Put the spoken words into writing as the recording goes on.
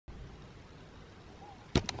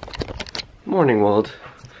Morning world.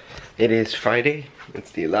 It is Friday.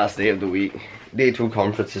 It's the last day of the week. Day 2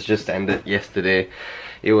 conference has just ended yesterday.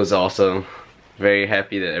 It was awesome. Very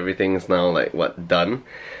happy that everything is now done.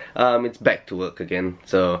 It's back to work again.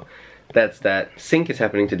 So that's that. Sync is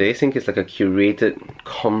happening today. Sync is like a curated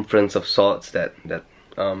conference of sorts that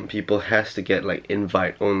people has to get like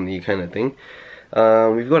invite only kind of thing.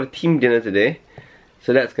 We've got a team dinner today,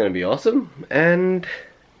 so that's gonna be awesome, and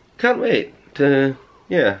can't wait to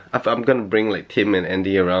I'm gonna bring like Tim and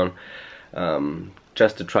Endy around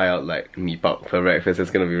just to try out like mee pok for breakfast.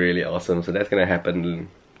 It's gonna be really awesome, so that's gonna happen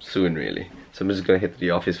soon really. So I'm just gonna head to the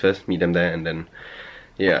office first, meet them there, and then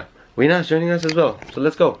yeah, Weina's joining us as well, so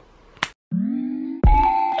let's go.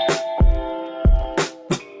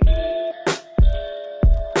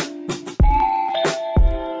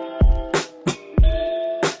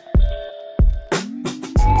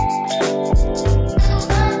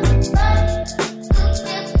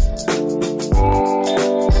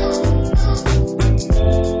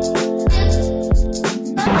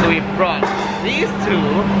 Brought these two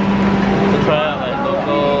to try out like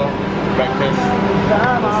local breakfast.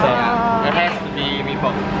 So it has to be mee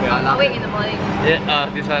pok. Wait in the morning. Yeah,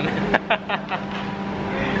 this one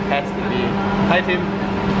has to be. Hi Tim.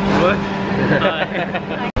 What?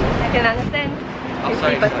 I can understand.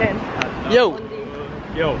 50%. Yo.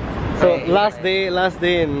 Yo. So last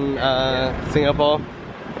day in Singapore.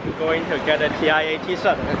 I'm going to get a TIA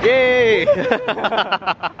t-shirt. Yay!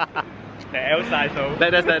 The L size though.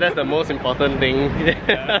 That's the most important thing.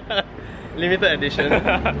 Yeah. Limited edition.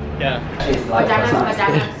 Yeah.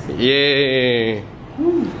 Yay!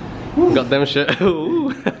 Got them shirt. Okay, so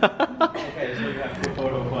you have to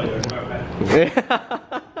photo for your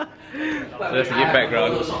So just to give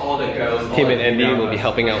background, Tim and Endy will be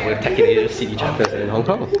helping out with Tech in Asia city chapters in Hong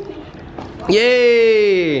Kong.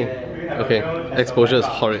 Yay! Okay, exposure is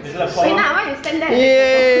horrid. Wait, now why you stand there?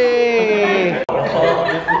 Yay!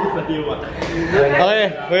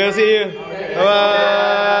 Okay, we'll see you. Bye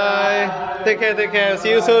bye. Take care.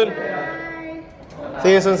 See you soon.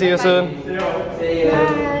 See you soon.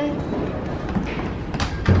 Bye.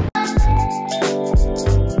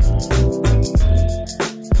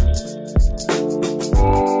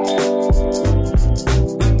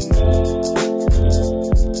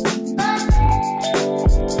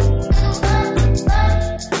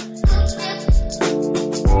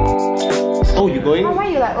 Oh, you going? Why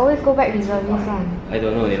you like always go back reservist one? I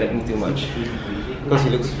don't know, they like me too much. Because he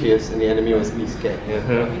looks fierce and the enemy must be scared.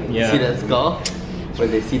 Yeah. See that scar?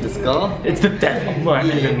 When they see the scar? It's the death of my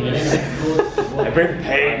enemies. I bring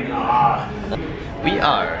pain. We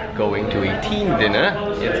are going to a team dinner.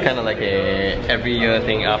 It's kind of like a every year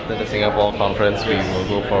thing after the Singapore conference. We will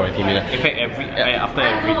go for a team dinner. In fact, after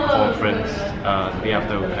every conference, the day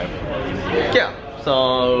after we'll have team dinner. Yeah.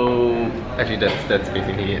 So actually that's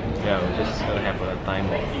basically it. Yeah, we're just gonna have a time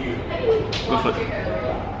of good food.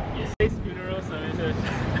 Yes. Funeral services.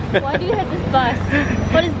 Why do you have this bus?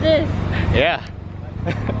 What is this? Yeah.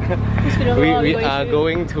 Which funeral we are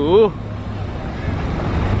going to.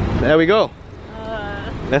 There we go.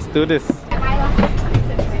 Let's do this.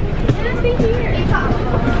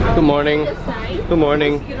 Good morning. Good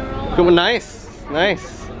morning. Good. Nice.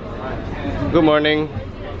 Good morning.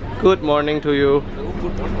 Good morning to you.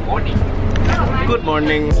 Good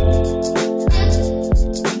morning.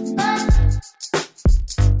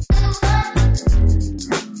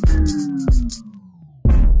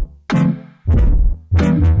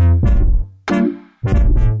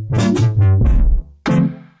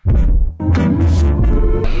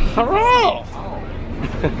 Hello!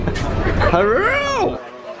 Hello!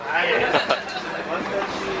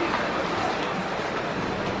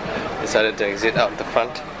 Decided to exit out the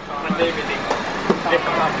front.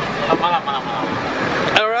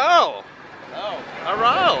 Hello!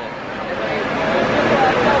 Hello!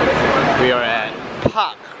 We are at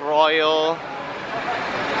Park Royal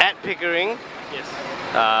at Pickering. Yes.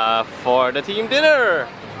 For the team dinner.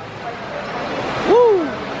 Woo!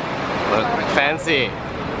 Look, fancy.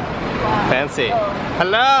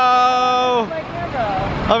 Hello! My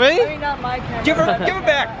camera. Oh really? I mean, not my camera. Give it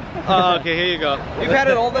back. Oh, okay, here you go. You've had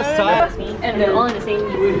it all this time. And they're all in the same,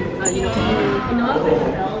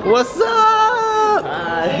 What's up?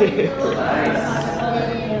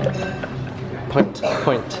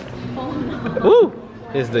 Point. Woo!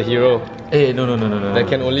 He's the hero. Hey, no. There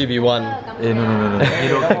can only be one. Hey, no.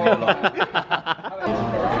 Hero can be a lot.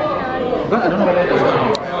 I don't know whether it's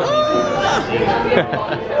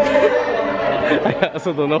I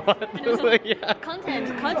also don't know what to say. Yeah.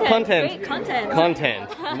 Content. Content. Great content. Content.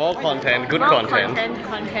 More content. Good More content.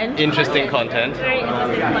 Content. Interesting content. Very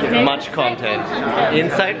interesting content. Much content.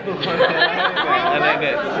 Insightful content. I like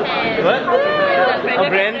that. What? A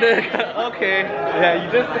branded. Okay. Yeah, you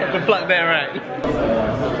just have to plug that right.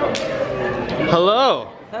 Hello.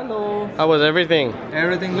 Hello. How was everything?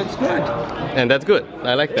 Everything looks good. And that's good.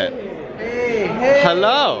 I like that. Hey, hey.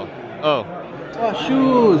 Hello. Oh. Oh,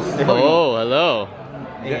 shoes. Oh, hello.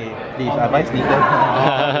 Hey, these are my sneakers.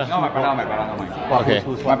 No, my brother, my brother. Okay.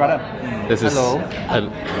 Who's my brother? This is. Hello.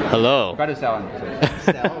 Hello. Try to sell one.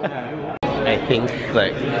 I think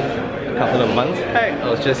like a couple of months back, I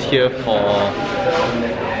was just here for,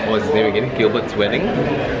 what was his name again? Gilbert's wedding.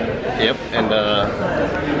 Yep, and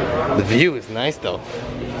the view is nice though.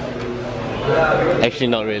 Actually,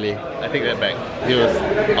 not really. I take that back. It was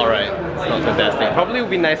alright. It's not fantastic. Probably would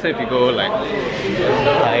be nicer if you go like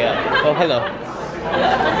higher. Oh, hello.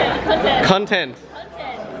 Content.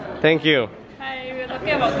 Thank you. Hi, we're talking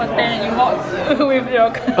about content and you walk with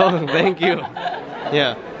your Oh, thank you.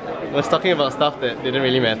 Yeah. I was talking about stuff that didn't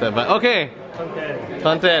really matter, but okay.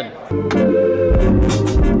 Content.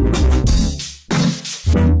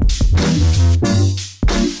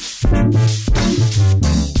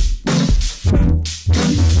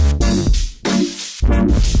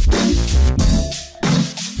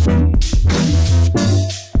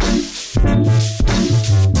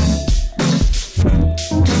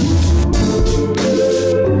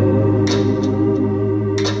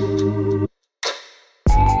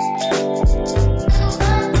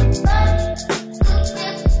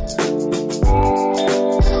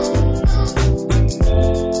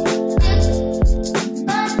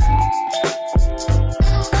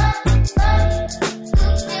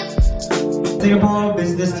 Singapore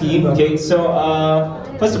business team. Okay, so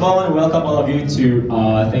first of all, I want to welcome all of you to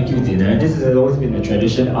thank you dinner. This has always been a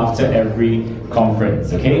tradition after every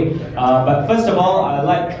conference. Okay, but first of all, I'd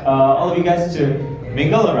like all of you guys to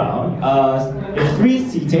mingle around. It's free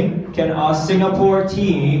seating. Can our Singapore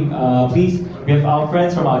team please? We have our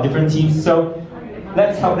friends from our different teams, so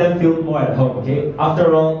let's help them feel more at home. Okay,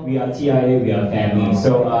 after all, we are TIA, we are family.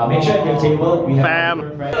 So make sure at your table we have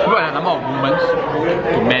different friends. What are the number of women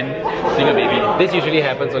to men seeing a baby? This usually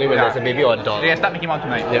happens only when there's a baby or a dog. They can start making one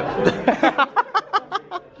tonight. Yep.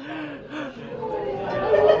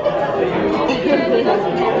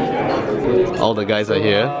 All the guys are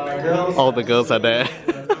here. All the girls are there.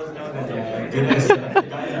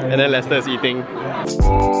 And then Lester's eating.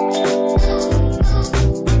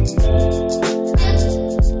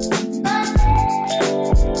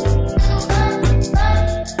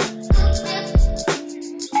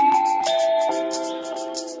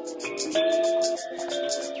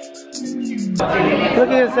 Look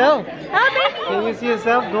at yourself. Can you see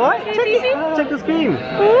yourself, Dwight? Check the screen.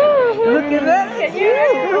 Look at that.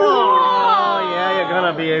 Oh, yeah, you're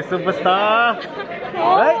gonna be a superstar.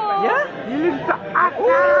 Right? Yeah? You look so awesome.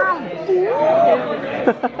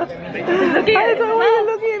 looking at Why are you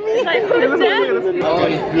looking at me? Like, who's that? Oh,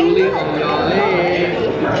 he's drooling on your leg.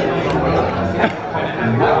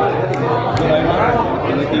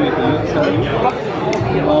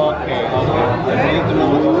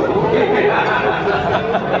 Okay.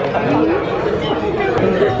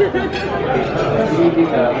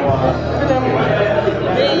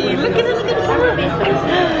 Hey, look at it.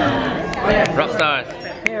 Rockstars.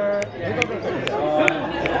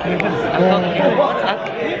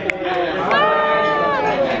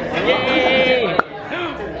 Yay!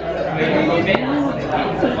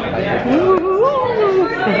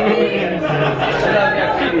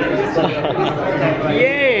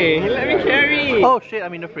 Yay! He let me carry! Oh shit,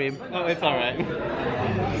 I'm in the frame. Oh, it's alright.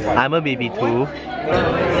 I'm a baby too.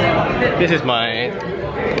 This is my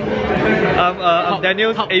I'm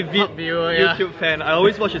Daniel's avid viewer, yeah. YouTube fan. I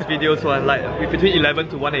always watch his videos one like between 11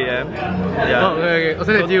 to 1 a.m. Yeah. Oh, okay. So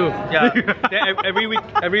that's you. Yeah. Then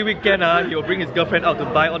every weekend he will bring his girlfriend out to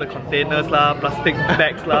buy all the containers lah, plastic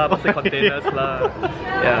bags lah, plastic containers lah.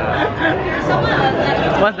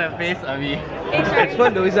 Yeah. What's that face, Avi?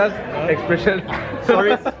 Explain Louisa's expression.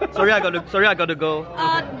 Sorry, I got to go.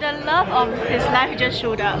 The love of his life just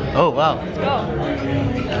showed up. Oh wow. Let's go.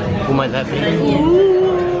 Who might that be?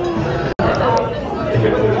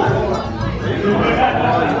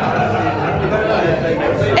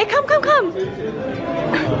 Hey, come.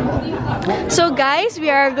 So guys, we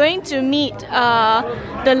are going to meet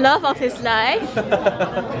the love of his life.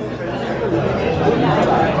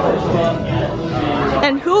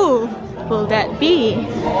 And who will that be?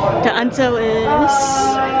 The answer is...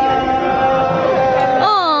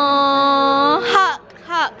 Aww,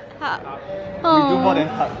 hug. We do more more than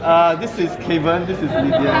hug. This is Kevin, this is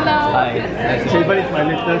Lydia. Hello. Hi. Kevin is my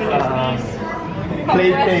latest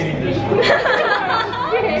plaything.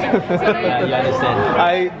 You understand?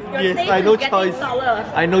 I no choice.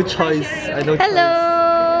 I no choice. I no choice. Hello.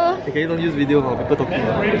 Okay, don't use video, people talking.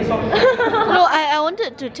 No, I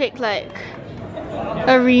wanted to take like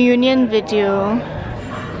a reunion video.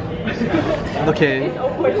 Okay.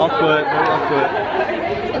 Awkward, very awkward.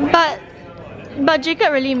 But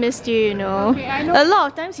Jacob really missed you, you know. A lot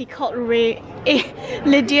of times he called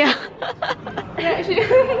Lydia.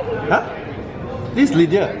 Huh? This is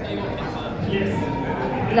Lydia.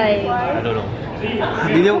 Like, I don't know.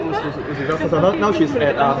 Lydia was now she's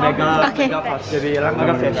at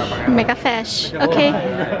Mega Fash. Okay,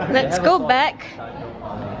 let's go back.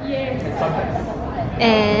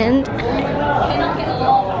 And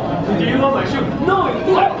Do you want my shoe? No,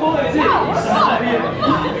 you are cool, is it?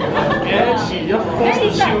 Yeah, she just forced the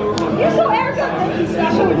shoe. You're so arrogant.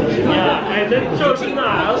 Yeah, and then I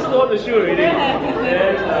also want the shoe already.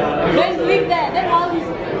 Then leave that. Then while he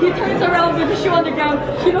turns around with the shoe on the ground,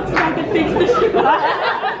 he looks back and takes the shoe.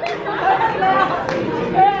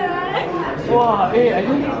 Wow, hey, I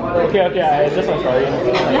think... Okay, I just am sorry.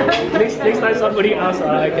 Next time somebody asks,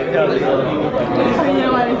 I can tell you.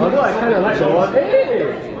 Although I kind of like the one.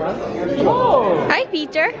 Hey! Oh! hi,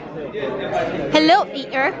 Peter. Hello,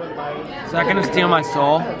 Peter. So I'm gonna steal my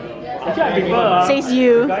soul? Says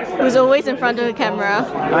you, who's always in front of the camera.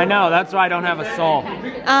 I know, that's why I don't have a soul.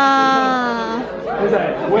 Ah. It's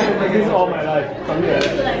like, where have I been all my life? Come here.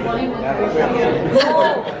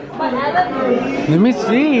 Let me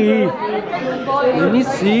see. Let me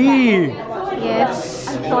see. Yes.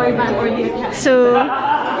 So,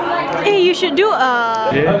 hey, you should do a.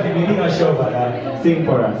 Okay, maybe not sure, but sing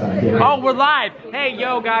for us. Oh, we're live! Hey,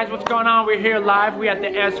 yo, guys, what's going on? We're here live. We at the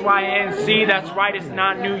SYNC. That's right, it's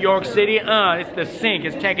not New York City. It's the Sync.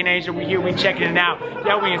 It's Tech in Asia. We here, we checking it out.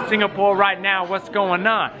 Yeah, we in Singapore right now. What's going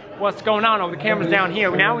on? What's going on? Oh, the camera's down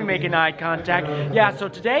here. Now we making eye contact. Yeah, so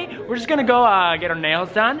today we're just gonna go get our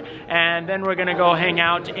nails done, and then we're gonna go hang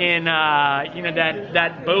out in you know,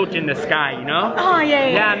 that boat in the sky, you know? Oh, yeah.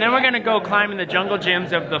 Yeah, and then we're gonna go climb in the jungle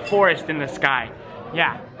gyms of the forest in the sky.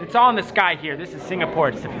 Yeah, it's all in the sky here. This is Singapore.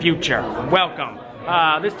 It's the future. Welcome.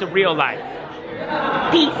 This is the real life.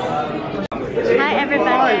 Peace. Hi,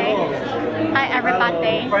 everybody. Hi,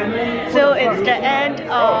 everybody. So it's the end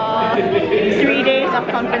of 3 days of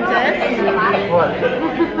conferences.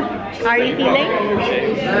 How are you feeling?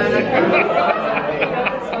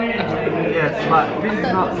 Yes, but this is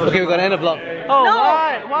not... Okay, we're gonna end the vlog. Oh, No.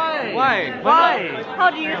 Why? How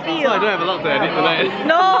do you feel? I don't have a lot to edit tonight.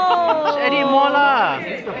 No! Edit more lah.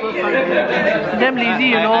 Damn lazy,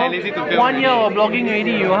 you know. I'm lazy to film 1 year of vlogging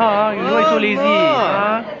already, you huh? You know why so lazy?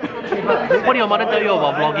 Huh? What did your mother tell you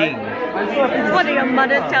about vlogging? What did your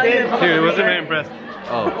mother tell you about? Dude, I wasn't very impressed.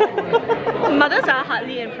 Oh. Mothers are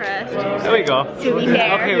hardly impressed. There we go. To be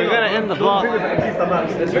fair. Okay, we're gonna end the vlog.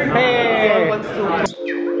 Hey!